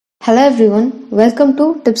Hello everyone, welcome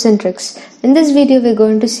to Tips and Tricks. In this video we're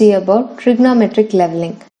going to see about trigonometric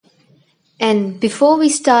leveling. And before we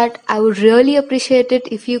start, I would really appreciate it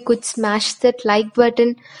if you could smash that like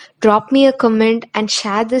button, drop me a comment and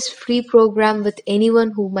share this free program with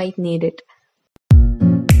anyone who might need it.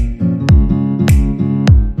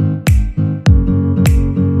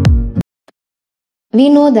 We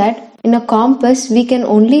know that in a compass we can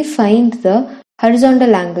only find the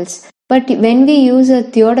horizontal angles. But when we use a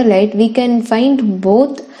theodolite, we can find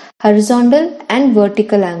both horizontal and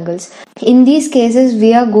vertical angles. In these cases,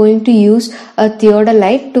 we are going to use a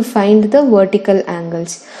theodolite to find the vertical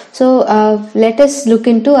angles. So let us look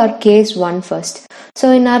into our case 1 first.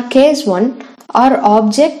 So in our case 1, our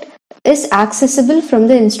object is accessible from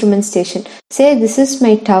the instrument station. Say this is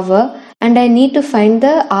my tower and I need to find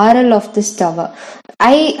the RL of this tower.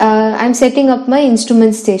 I'm setting up my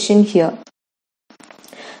instrument station here.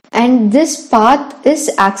 And this path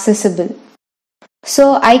is accessible.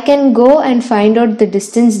 So I can go and find out the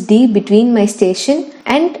distance d between my station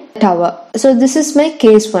and tower. So this is my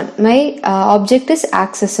case 1. My object is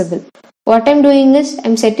accessible. What I'm doing is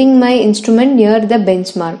I'm setting my instrument near the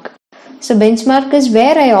benchmark. So benchmark is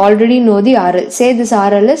where I already know the RL. Say this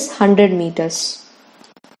RL is 100 meters.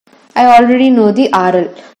 I already know the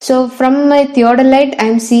RL. So from my theodolite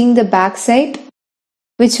I'm seeing the back side,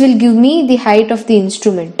 which will give me the height of the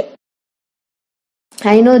instrument.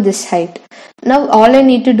 I know this height. Now all I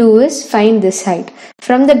need to do is find this height.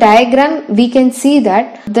 From the diagram we can see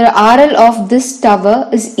that the RL of this tower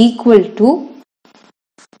is equal to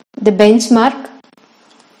the benchmark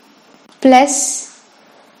plus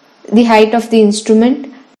the height of the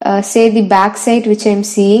instrument, say the back side which I am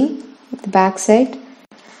seeing, the back side,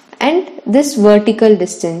 and this vertical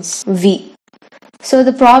distance V. So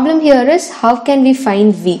the problem here is how can we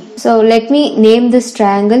find V? So let me name this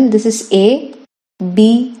triangle. This is A,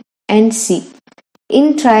 B and C.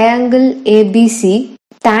 In triangle ABC,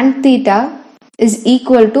 tan theta is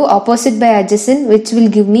equal to opposite by adjacent, which will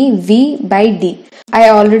give me V by D. I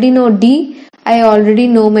already know D, I already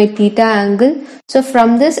know my theta angle, so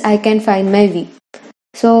from this I can find my V.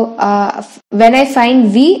 So when I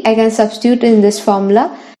find V, I can substitute in this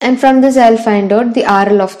formula and from this I will find out the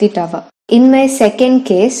RL of the tower. In my second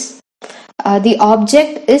case, the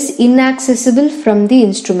object is inaccessible from the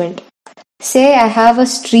instrument. Say I have a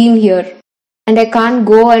stream here and I can't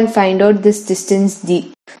go and find out this distance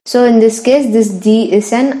d. So in this case, this d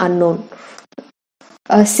is an unknown.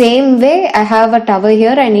 Same way, I have a tower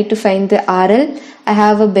here, I need to find the RL. I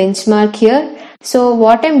have a benchmark here. So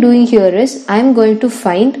what I'm doing here is I'm going to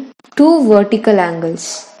find two vertical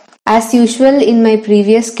angles. As usual in my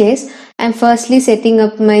previous case, I'm firstly setting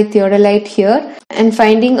up my theodolite here and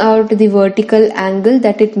finding out the vertical angle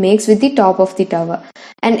that it makes with the top of the tower.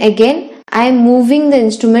 And again, I am moving the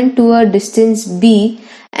instrument to a distance b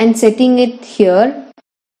and setting it here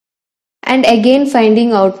and again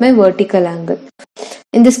finding out my vertical angle.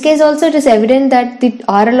 In this case also it is evident that the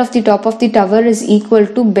RL of the top of the tower is equal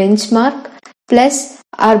to benchmark plus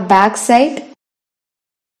our back side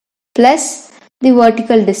plus the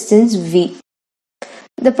vertical distance V.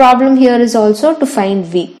 The problem here is also to find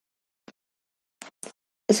V.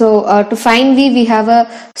 So to find V, we have a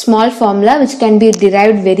small formula which can be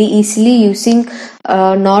derived very easily using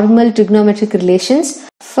normal trigonometric relations.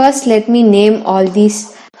 First, let me name all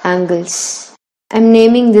these angles. I am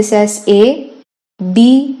naming this as A,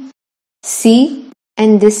 B, C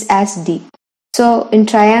and this as D. So in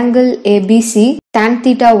triangle ABC, tan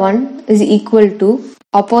theta 1 is equal to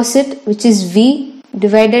opposite, which is V,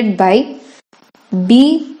 divided by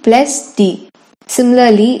B plus D.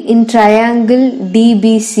 Similarly, in triangle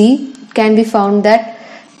DBC, it can be found that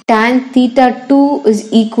tan theta 2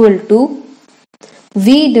 is equal to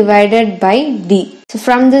V divided by D. So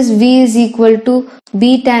from this, V is equal to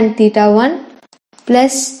B tan theta 1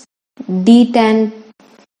 plus D tan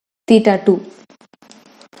theta 2.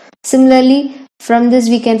 Similarly, from this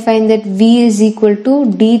we can find that V is equal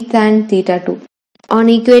to D tan theta 2. On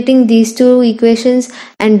equating these two equations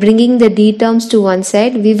and bringing the d terms to one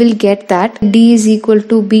side, we will get that d is equal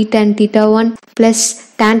to b tan theta 1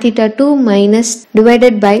 plus tan theta 2 minus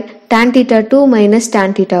divided by tan theta 2 minus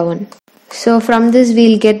tan theta 1. So from this we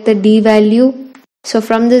will get the d value. So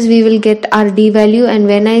from this we will get our d value, and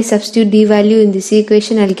when I substitute d value in this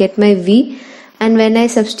equation, I will get my v, and when I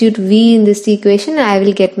substitute v in this equation, I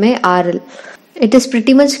will get my RL. It is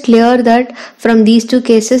pretty much clear that from these two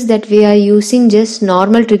cases that we are using just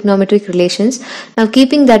normal trigonometric relations. Now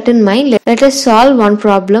keeping that in mind, let us solve one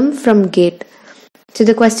problem from GATE. So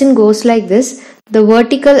the question goes like this. The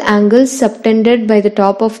vertical angles subtended by the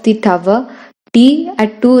top of the tower T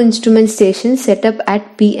at two instrument stations set up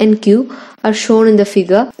at P and Q are shown in the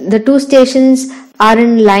figure. The two stations are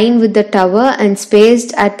in line with the tower and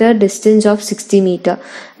spaced at a distance of 60 meter.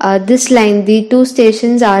 This line, the two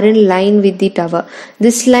stations are in line with the tower.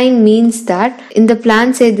 This line means that in the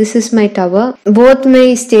plan, say this is my tower, both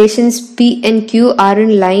my stations P and Q are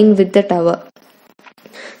in line with the tower.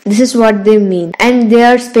 This is what they mean, and they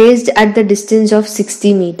are spaced at the distance of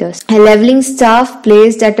 60 meters. A leveling staff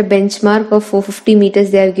placed at a benchmark of 450 meters,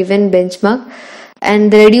 they are given benchmark,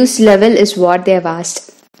 and the reduced level is what they have asked.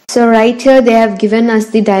 So right here they have given us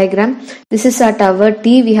the diagram. This is our tower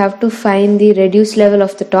T. We have to find the reduced level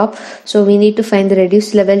of the top. So we need to find the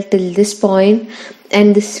reduced level till this point,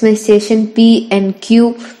 and this is my station P and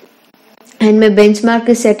Q. And my benchmark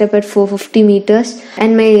is set up at 450 meters,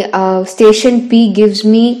 and my station P gives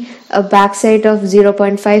me a backside of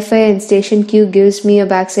 0.55 and station Q gives me a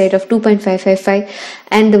backside of 2.555,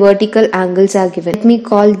 and the vertical angles are given. Let me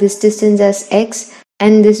call this distance as x,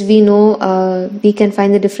 and this we know we can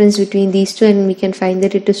find the difference between these two, and we can find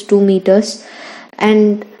that it is 2 meters,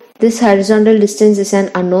 and this horizontal distance is an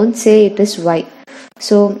unknown, say it is y.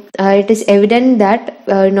 So it is evident that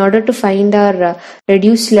in order to find our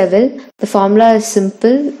reduced level, the formula is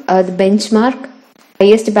simple. The benchmark,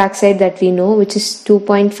 highest backside that we know, which is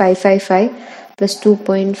 2.555 plus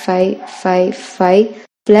 2.555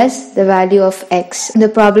 plus the value of x. The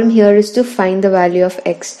problem here is to find the value of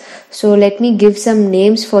x. So let me give some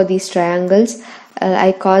names for these triangles.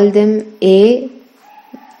 I call them A,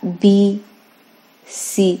 B,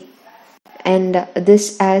 C, and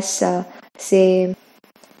this as say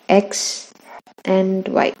x and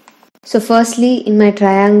y. So firstly, in my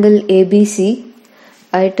triangle ABC,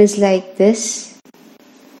 it is like this.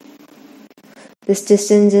 This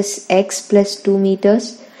distance is x plus 2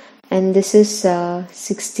 meters, and this is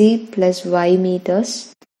 60 plus y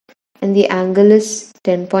meters, and the angle is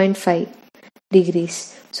 10.5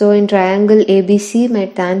 degrees. So in triangle ABC, my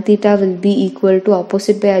tan theta will be equal to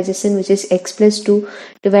opposite by adjacent, which is x plus 2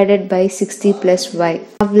 divided by 60 plus y.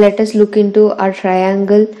 Now let us look into our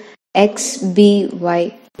triangle XBY.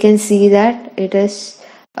 You can see that it is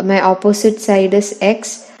my opposite side is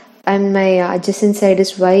x and my adjacent side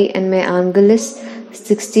is y, and my angle is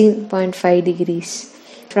 16.5 degrees.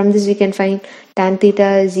 From this we can find tan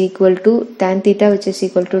theta is equal to tan theta, which is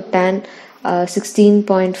equal to tan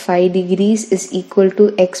 16.5 degrees is equal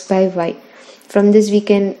to x by y. From this we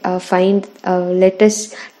can find, let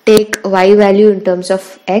us take y value in terms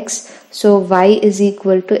of x. So y is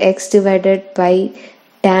equal to x divided by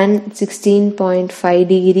tan 16.5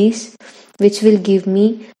 degrees, which will give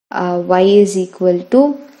me y is equal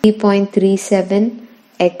to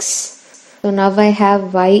 3.37x. So now I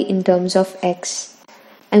have y in terms of x.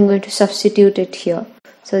 I'm going to substitute it here.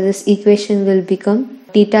 So this equation will become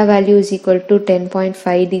theta value is equal to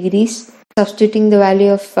 10.5 degrees. Substituting the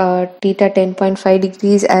value of theta 10.5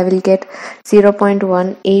 degrees, I will get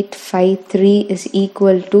 0.1853 is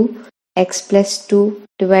equal to x plus 2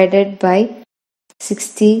 divided by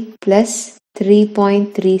 60 plus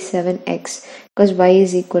 3.37x, because y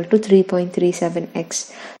is equal to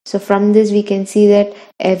 3.37x. So from this we can see that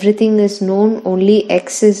everything is known, only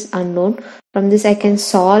x is unknown. From this I can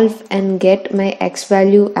solve and get my x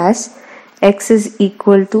value as x is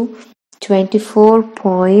equal to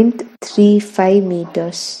 24.35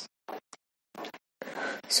 meters.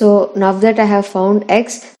 So now that I have found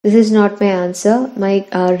x, this is not my answer. My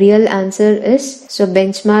real answer is, so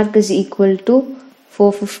benchmark is equal to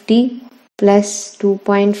 450 plus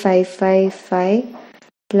 2.555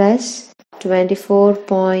 plus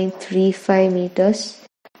 24.35 meters.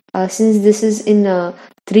 Since this is in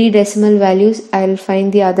 3 decimal values, I will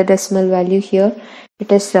find the other decimal value here.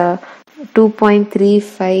 It is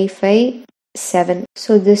 2.3557.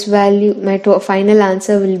 So this value, my final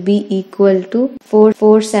answer will be equal to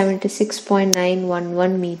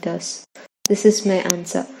 476.911 meters. This is my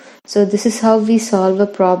answer. So this is how we solve a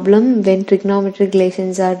problem when trigonometric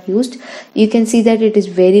relations are used. You can see that it is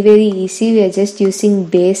very easy. We are just using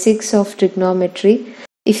basics of trigonometry.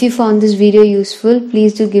 If you found this video useful,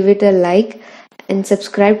 please do give it a like and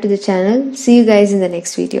subscribe to the channel. See you guys in the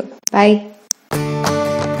next video. Bye.